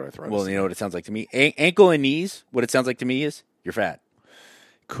like rheumatoid arthritis. Well, you know what it sounds like to me? Ankle and knees, what it sounds like to me is you're fat.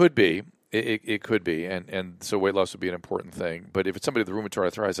 Could be. It could be, and so weight loss would be an important thing. But if it's somebody with rheumatoid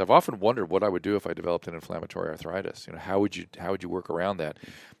arthritis, I've often wondered what I would do if I developed an inflammatory arthritis. How would you work around that?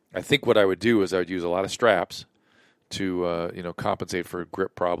 I think what I would do is I would use a lot of straps to compensate for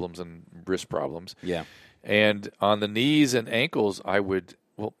grip problems and wrist problems. Yeah. And on the knees and ankles,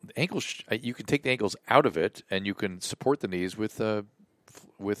 ankles you can take the ankles out of it, and you can support the knees with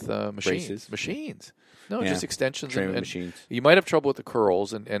machines. Machines. No, just extensions. Training machines. You might have trouble with the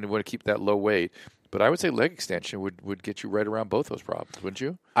curls and want to keep that low weight, but I would say leg extension would get you right around both those problems, wouldn't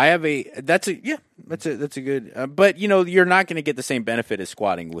you? That's a good, but you're not going to get the same benefit as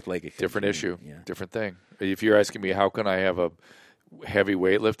squatting with leg extension. Different issue, yeah. Different thing. If you're asking me how can I have a heavy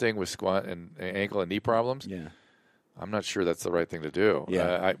weightlifting with squat and ankle and knee problems, I'm not sure that's the right thing to do.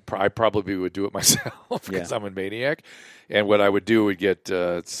 Yeah. I probably would do it myself because I'm a maniac, and what I would do would get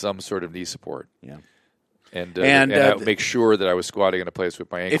some sort of knee support. Yeah. And I would make sure that I was squatting in a place with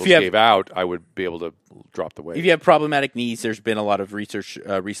my ankles gave out, I would be able to drop the weight. If you have problematic knees, there's been a lot of research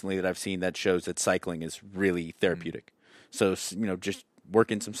recently that I've seen that shows that cycling is really therapeutic. So, just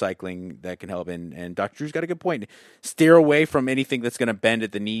work in some cycling that can help. And Dr. Drew's got a good point. Steer away from anything that's going to bend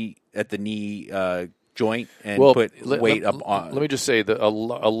at the knee joint and put weight up on. Let me just say that a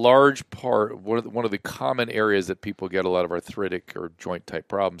large part, one of the common areas that people get a lot of arthritic or joint type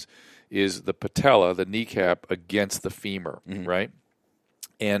problems is the patella, the kneecap, against the femur, right?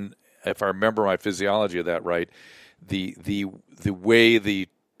 And if I remember my physiology of that right, the way the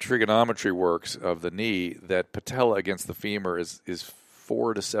trigonometry works of the knee, that patella against the femur is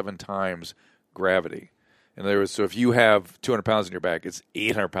 4 to 7 times gravity. In other words, so if you have 200 pounds in your back, it's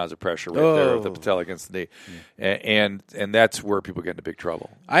 800 pounds of pressure right there of the patella against the knee, and that's where people get into big trouble.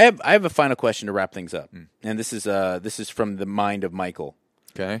 I have a final question to wrap things up, and this is from the mind of Michael.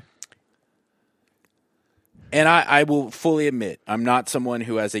 Okay. And I will fully admit, I'm not someone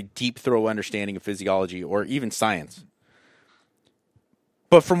who has a deep, thorough understanding of physiology or even science.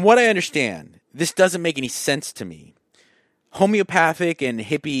 But from what I understand, this doesn't make any sense to me. Homeopathic and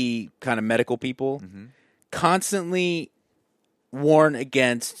hippie kind of medical people constantly warn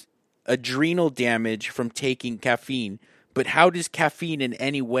against adrenal damage from taking caffeine. But how does caffeine in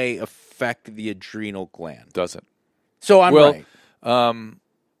any way affect the adrenal gland? Doesn't. So I'm right.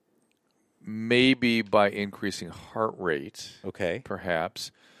 Maybe by increasing heart rate. Okay.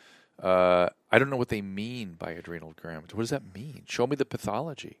 Perhaps. I don't know what they mean by adrenal gland. What does that mean? Show me the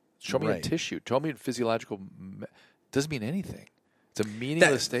pathology. Show me in tissue. Show me in physiological. Doesn't mean anything. It's a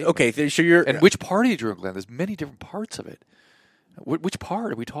meaningless statement. Okay, so you're... And which part of the adrenal gland? There's many different parts of it. Which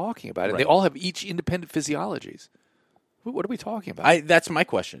part are we talking about? And they all have each independent physiologies. What are we talking about? That's my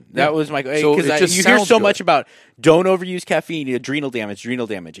question. That was my so because you hear so much about don't overuse caffeine, adrenal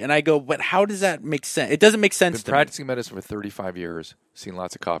damage, and I go, but how does that make sense? It doesn't make sense. I've been practicing medicine for 35 years, seen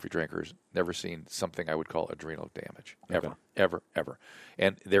lots of coffee drinkers, never seen something I would call adrenal damage ever.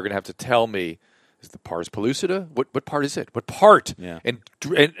 And they're going to have to tell me, is the pars pellucida? What part is it? What part? Yeah. And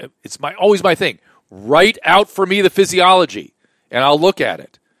it's always my thing. Write out for me the physiology, and I'll look at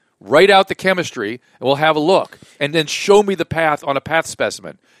it. write out the chemistry, and we'll have a look. And then show me the path on a path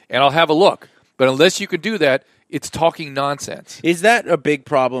specimen, and I'll have a look. But unless you can do that, it's talking nonsense. Is that a big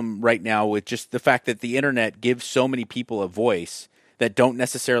problem right now with just the fact that the internet gives so many people a voice that don't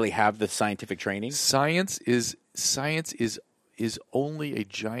necessarily have the scientific training? Science is only a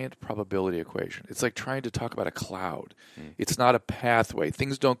giant probability equation. It's like trying to talk about a cloud. It's not a pathway.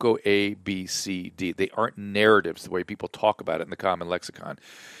 Things don't go A, B, C, D. They aren't narratives the way people talk about it in the common lexicon.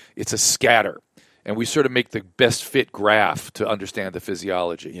 It's a scatter. And we sort of make the best fit graph to understand the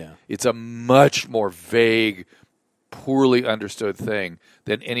physiology. Yeah. It's a much more vague, poorly understood thing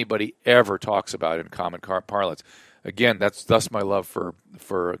than anybody ever talks about in common parlance. Again, that's thus my love for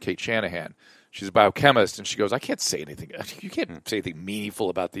Kate Shanahan. She's a biochemist, and she goes, I can't say anything. You can't say anything meaningful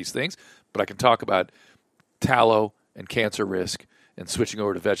about these things, but I can talk about tallow and cancer risk and switching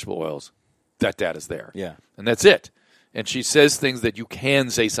over to vegetable oils. That data's there. Yeah. And that's it. And she says things that you can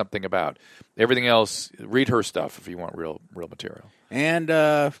say something about. Everything else, read her stuff if you want real material. And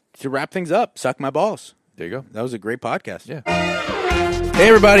to wrap things up, suck my balls. There you go. That was a great podcast. Yeah. Hey,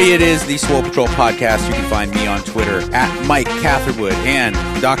 everybody, it is the Swole Patrol Podcast. You can find me on Twitter at Mike Catherwood, and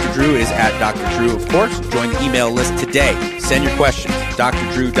Dr. Drew is at Dr. Drew, of course. Join the email list today. Send your questions,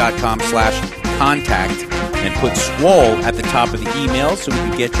 drdrew.com/contact, and put Swole at the top of the email so we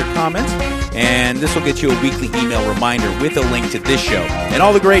can get your comments. And this will get you a weekly email reminder with a link to this show and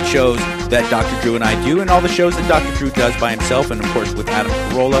all the great shows that Dr. Drew and I do, and all the shows that Dr. Drew does by himself, and, of course, with Adam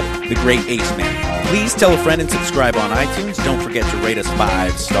Carolla, the great Ace Man. Please tell a friend and subscribe on iTunes. Don't forget to rate us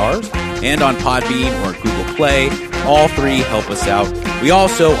 5 stars. And on Podbean or Google Play. All 3 help us out. We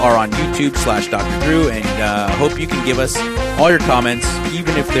also are on YouTube/Dr. Drew, and hope you can give us all your comments,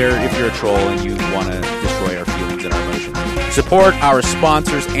 even if you're a troll and you want to destroy our feelings and our emotions. Support our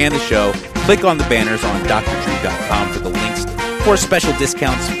sponsors and the show. Click on the banners on drdrew.com for the links for special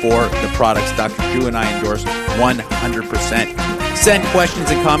discounts for the products Dr. Drew and I endorse 100%. Send questions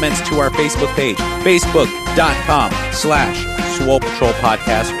and comments to our Facebook page, facebook.com/Swole Patrol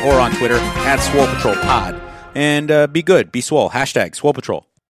Podcast, or on Twitter @Swole Patrol Pod. And be good, be swole. #Swole Patrol.